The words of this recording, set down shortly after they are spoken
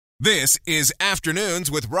This is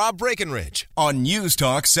Afternoons with Rob Breckenridge on News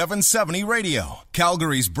Talk 770 Radio,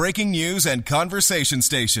 Calgary's breaking news and conversation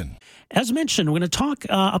station. As mentioned, we're going to talk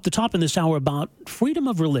up the top in this hour about freedom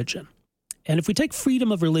of religion. And if we take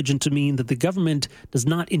freedom of religion to mean that the government does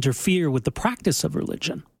not interfere with the practice of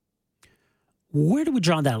religion, where do we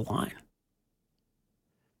draw that line?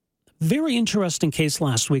 Very interesting case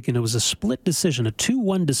last week, and it was a split decision, a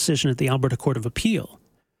 2-1 decision at the Alberta Court of Appeal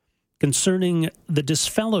concerning the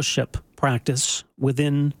disfellowship practice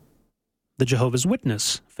within the Jehovah's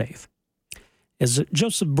Witness faith. As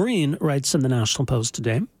Joseph Breen writes in the National Post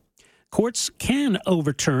today, courts can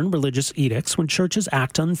overturn religious edicts when churches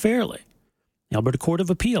act unfairly. The Alberta Court of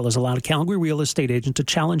Appeal has allowed a Calgary real estate agent to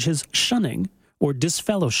challenge his shunning or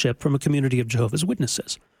disfellowship from a community of Jehovah's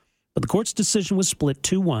Witnesses. But the court's decision was split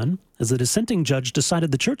 2-1 as the dissenting judge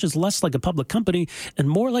decided the church is less like a public company and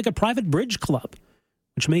more like a private bridge club,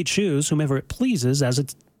 which may choose whomever it pleases as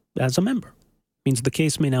a member. It means the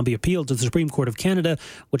case may now be appealed to the Supreme Court of Canada,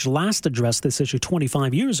 which last addressed this issue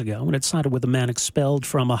 25 years ago when it sided with a man expelled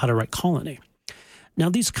from a Hutterite colony. Now,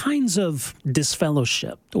 these kinds of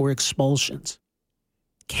disfellowship or expulsions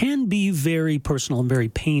can be very personal and very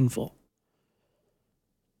painful.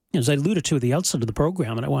 As I alluded to at the outset of the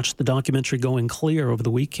program, and I watched the documentary Going Clear over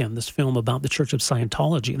the weekend, this film about the Church of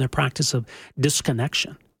Scientology and their practice of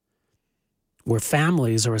disconnection, where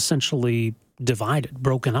families are essentially divided,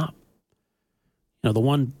 broken up. You know, the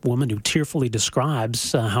one woman who tearfully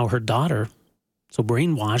describes how her daughter, so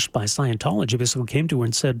brainwashed by Scientology, basically came to her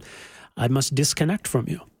and said, "I must disconnect from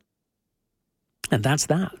you." And that's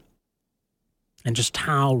that. And just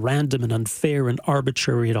how random and unfair and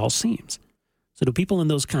arbitrary it all seems. So do people in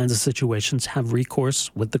those kinds of situations have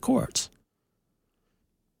recourse with the courts?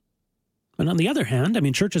 And on the other hand, I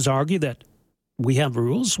mean, churches argue that we have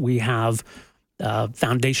rules, we have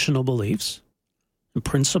foundational beliefs and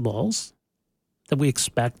principles that we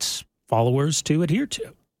expect followers to adhere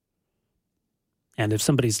to. And if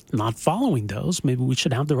somebody's not following those, maybe we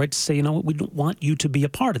should have the right to say, you know what, we don't want you to be a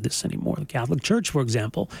part of this anymore. The Catholic Church, for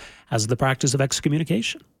example, has the practice of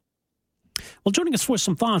excommunication. Well, joining us for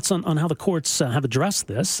some thoughts on how the courts have addressed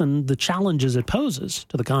this and the challenges it poses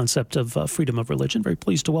to the concept of freedom of religion. Very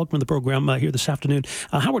pleased to welcome to the program here this afternoon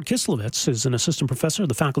Howard Kislevitz is an assistant professor of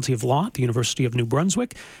the Faculty of Law at the University of New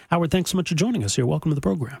Brunswick. Howard, thanks so much for joining us here. Welcome to the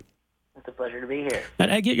program. It's a pleasure to be here. Did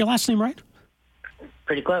I get your last name right?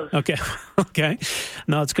 Pretty close. Okay. Okay.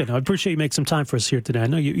 No, it's good. I appreciate you making some time for us here today. I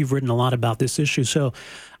know you've written a lot about this issue. So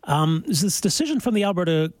is this decision from the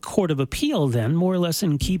Alberta Court of Appeal then more or less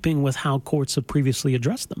in keeping with how courts have previously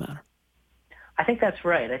addressed the matter? I think that's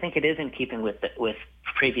right. I think it is in keeping with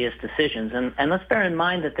previous decisions. And let's bear in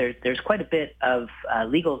mind that there's quite a bit of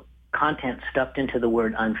legal content stuffed into the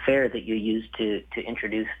word unfair that you used to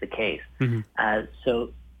introduce the case. Mm-hmm.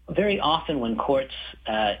 So very often when courts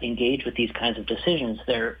engage with these kinds of decisions,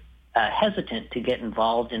 they're hesitant to get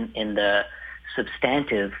involved in the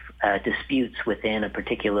substantive disputes within a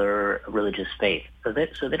particular religious faith.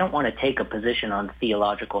 So they don't want to take a position on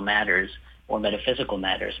theological matters or metaphysical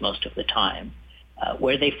matters most of the time.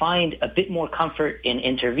 Where they find a bit more comfort in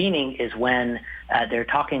intervening is when they're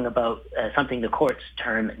talking about something the courts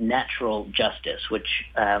term natural justice, which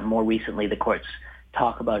more recently the courts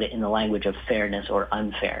talk about it in the language of fairness or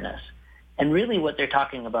unfairness. And really what they're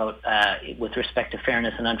talking about with respect to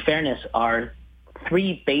fairness and unfairness are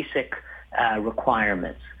three basic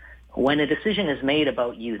requirements. When a decision is made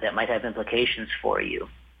about you that might have implications for you,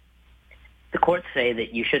 the courts say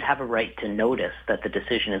that you should have a right to notice that the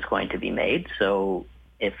decision is going to be made. So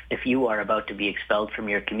if you are about to be expelled from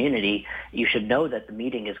your community, you should know that the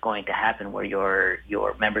meeting is going to happen where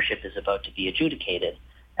your membership is about to be adjudicated.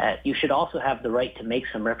 You should also have the right to make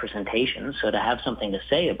some representation, so to have something to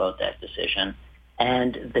say about that decision.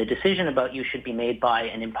 And the decision about you should be made by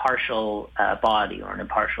an impartial body or an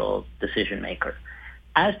impartial decision maker.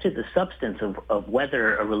 As to the substance of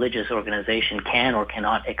whether a religious organization can or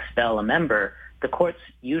cannot expel a member, the courts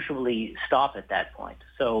usually stop at that point.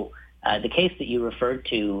 So the case that you referred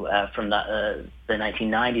to from the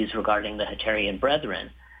 1990s regarding the Hutterian Brethren,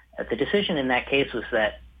 the decision in that case was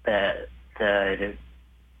that the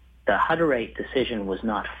Hutterite decision was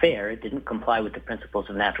not fair. It didn't comply with the principles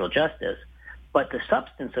of natural justice, but the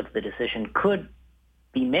substance of the decision could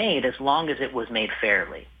be made as long as it was made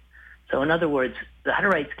fairly. So in other words, the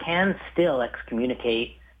Hutterites can still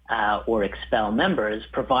excommunicate or expel members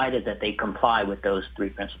provided that they comply with those three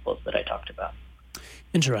principles that I talked about.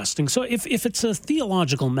 Interesting. So if it's a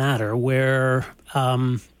theological matter where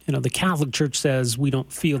the Catholic Church says we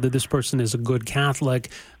don't feel that this person is a good Catholic,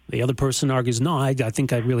 the other person argues, no, I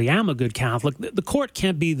think I really am a good Catholic, the court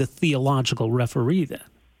can't be the theological referee then.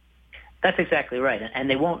 That's exactly right, and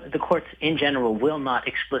they won't. The courts in general will not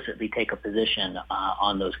explicitly take a position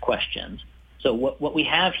on those questions. So what we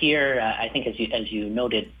have here, I think, as you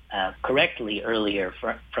noted correctly earlier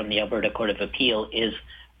from the Alberta Court of Appeal, is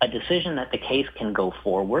a decision that the case can go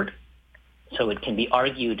forward, so it can be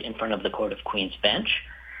argued in front of the Court of Queen's Bench,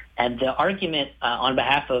 and the argument on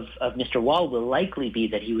behalf of Mr. Wall will likely be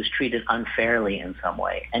that he was treated unfairly in some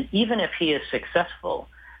way, and even if he is successful,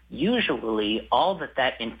 usually all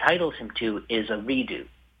that entitles him to is a redo.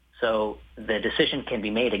 So the decision can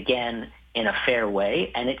be made again in a fair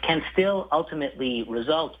way, and it can still ultimately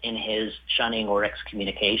result in his shunning or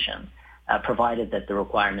excommunication, provided that the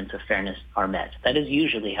requirements of fairness are met. That is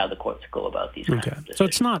usually how the courts go about these kinds of decisions.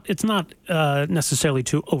 So it's not necessarily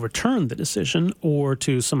to overturn the decision or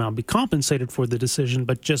to somehow be compensated for the decision,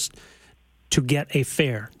 but just to get a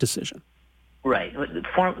fair decision. Right.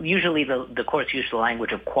 Usually the courts use the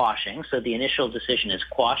language of quashing, so the initial decision is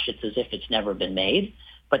quashed. It's as if it's never been made,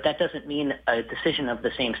 but that doesn't mean a decision of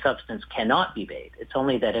the same substance cannot be made. It's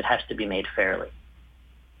only that it has to be made fairly.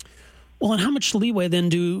 Well, and how much leeway then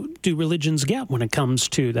do religions get when it comes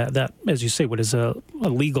to that as you say, what is a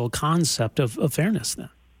legal concept of fairness then?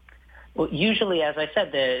 Well, usually, as I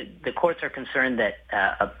said, the courts are concerned that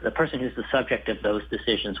the person who's the subject of those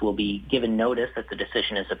decisions will be given notice that the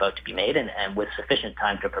decision is about to be made, and with sufficient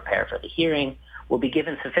time to prepare for the hearing, will be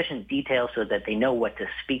given sufficient detail so that they know what to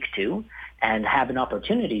speak to and have an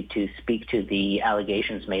opportunity to speak to the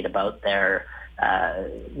allegations made about their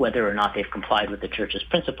whether or not they've complied with the church's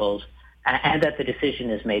principles, and that the decision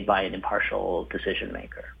is made by an impartial decision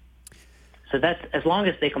maker. So that's as long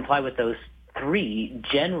as they comply with those three,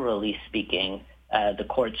 generally speaking, the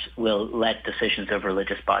courts will let decisions of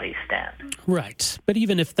religious bodies stand. Right. But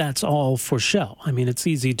even if that's all for show, I mean, it's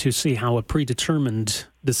easy to see how a predetermined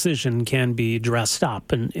decision can be dressed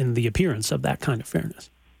up in the appearance of that kind of fairness.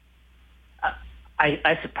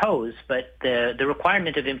 I suppose, but the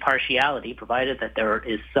requirement of impartiality, provided that there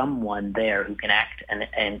is someone there who can act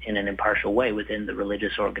in an impartial way within the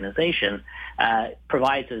religious organization,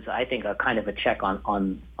 provides us, I think, a kind of a check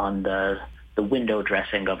on the window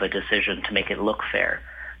dressing of a decision to make it look fair.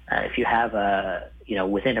 If you have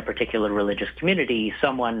within a particular religious community,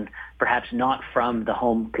 someone perhaps not from the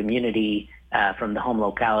home community, from the home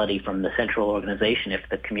locality, from the central organization, if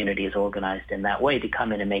the community is organized in that way, to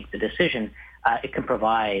come in and make the decision, it can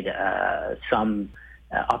provide some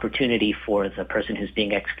opportunity for the person who's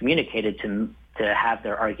being excommunicated to have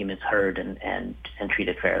their arguments heard and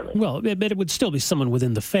treated fairly. Well, but it would still be someone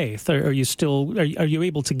within the faith. Are you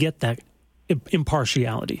able to get that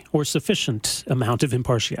impartiality or sufficient amount of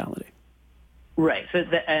impartiality? Right. So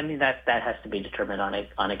that has to be determined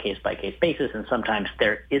on a case-by-case basis, and sometimes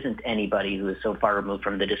there isn't anybody who is so far removed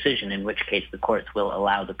from the decision, in which case the courts will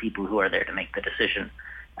allow the people who are there to make the decision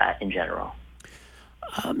in general.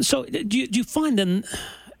 So do you find then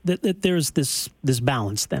that there's this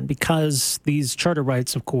balance then, because these charter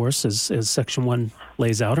rights, of course, as Section 1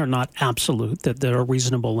 lays out, are not absolute, that there are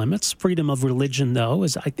reasonable limits. Freedom of religion, though,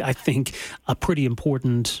 is, I think, a pretty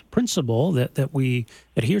important principle that we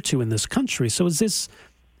adhere to in this country. So is this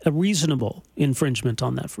a reasonable infringement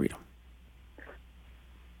on that freedom?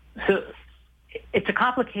 So it's a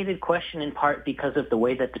complicated question in part because of the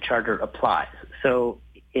way that the charter applies. So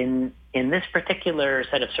in this particular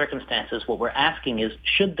set of circumstances, what we're asking is,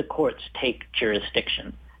 should the courts take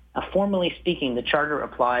jurisdiction? Formally speaking, the charter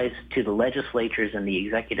applies to the legislatures and the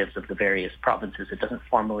executives of the various provinces. It doesn't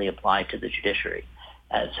formally apply to the judiciary.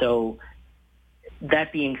 So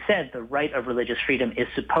that being said, the right of religious freedom is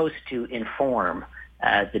supposed to inform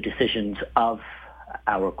the decisions of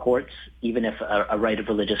our courts, even if a right of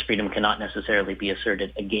religious freedom cannot necessarily be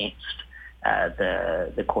asserted against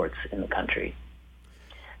the courts in the country.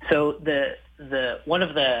 So one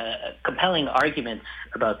of the compelling arguments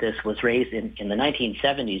about this was raised in the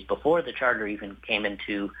 1970s, before the charter even came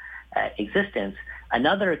into existence.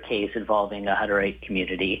 Another case involving a Hutterite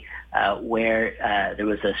community where there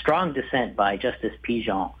was a strong dissent by Justice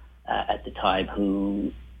Pigeon at the time,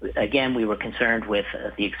 who, again, we were concerned with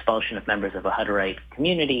the expulsion of members of a Hutterite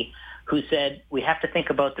community, who said we have to think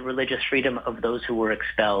about the religious freedom of those who were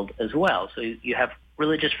expelled as well. So you have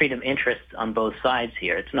religious freedom interests on both sides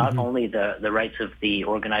here. It's not only the rights of the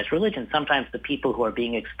organized religion. Sometimes the people who are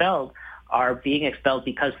being expelled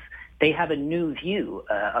because they have a new view,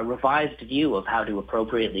 a revised view of how to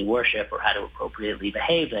appropriately worship or how to appropriately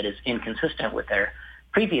behave that is inconsistent with their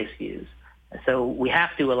previous views. So we have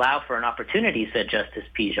to allow for an opportunity, said Justice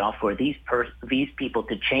Pigeon, for these people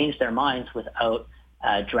to change their minds without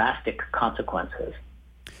drastic consequences.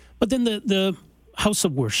 But then the house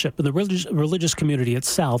of worship and the religious community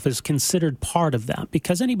itself is considered part of that,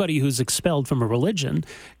 because anybody who's expelled from a religion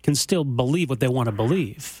can still believe what they want to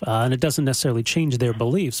believe, and it doesn't necessarily change their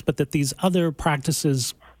beliefs, but that these other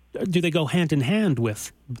practices, do they go hand in hand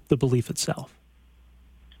with the belief itself?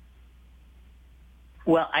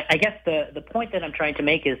 Well, I guess the point that I'm trying to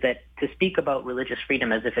make is that to speak about religious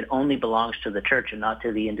freedom as if it only belongs to the church and not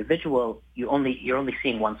to the individual, you're only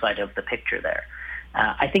seeing one side of the picture there.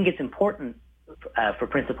 I think it's important for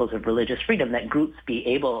principles of religious freedom that groups be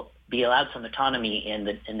allowed some autonomy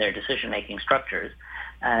in their decision-making structures.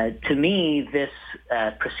 To me, this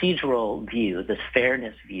procedural view, this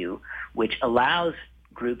fairness view, which allows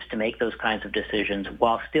groups to make those kinds of decisions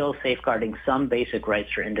while still safeguarding some basic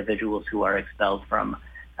rights for individuals who are expelled from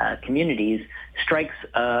communities, strikes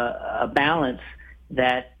a balance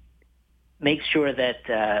that makes sure that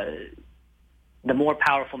the more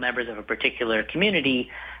powerful members of a particular community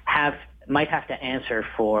might have to answer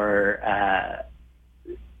for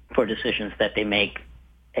decisions that they make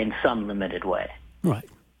in some limited way. Right.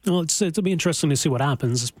 Well, it'll be interesting to see what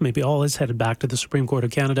happens. Maybe all is headed back to the Supreme Court of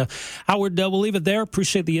Canada. Howard, we'll leave it there.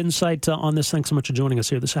 Appreciate the insight on this. Thanks so much for joining us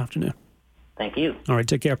here this afternoon. Thank you. All right,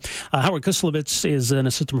 take care. Howard Kuslowitz is an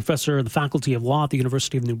assistant professor in the Faculty of Law at the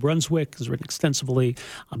University of New Brunswick. Has written extensively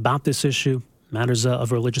about this issue, matters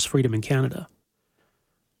of religious freedom in Canada.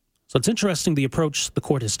 So it's interesting the approach the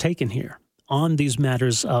court has taken here on these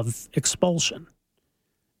matters of expulsion,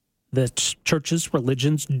 that churches,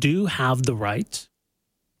 religions do have the right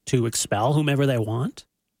to expel whomever they want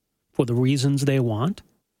for the reasons they want,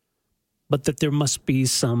 but that there must be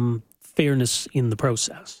some fairness in the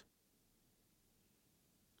process.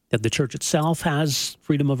 That the church itself has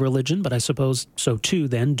freedom of religion, but I suppose so too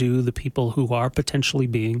then do the people who are potentially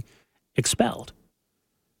being expelled.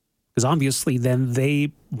 Because obviously then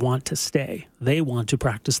they want to stay. They want to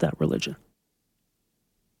practice that religion.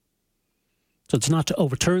 So it's not to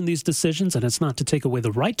overturn these decisions, and it's not to take away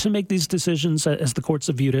the right to make these decisions as the courts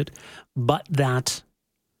have viewed it, but that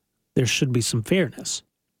there should be some fairness.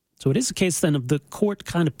 So it is a case then of the court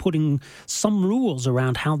kind of putting some rules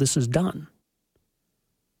around how this is done.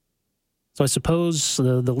 So I suppose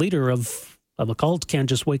the leader of a cult can't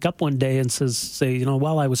just wake up one day and say,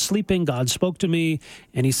 while I was sleeping, God spoke to me,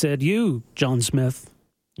 and he said, you, John Smith,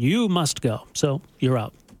 you must go. So you're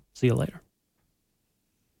out. See you later.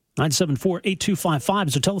 974-8255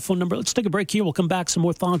 is the telephone number. Let's take a break here. We'll come back. Some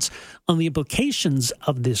more thoughts on the implications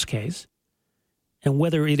of this case and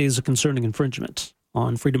whether it is a concerning infringement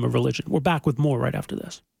on freedom of religion. We're back with more right after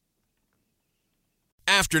this.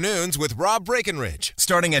 Afternoons with Rob Breckenridge,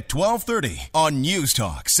 starting at 12:30 on News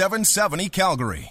Talk 770 Calgary.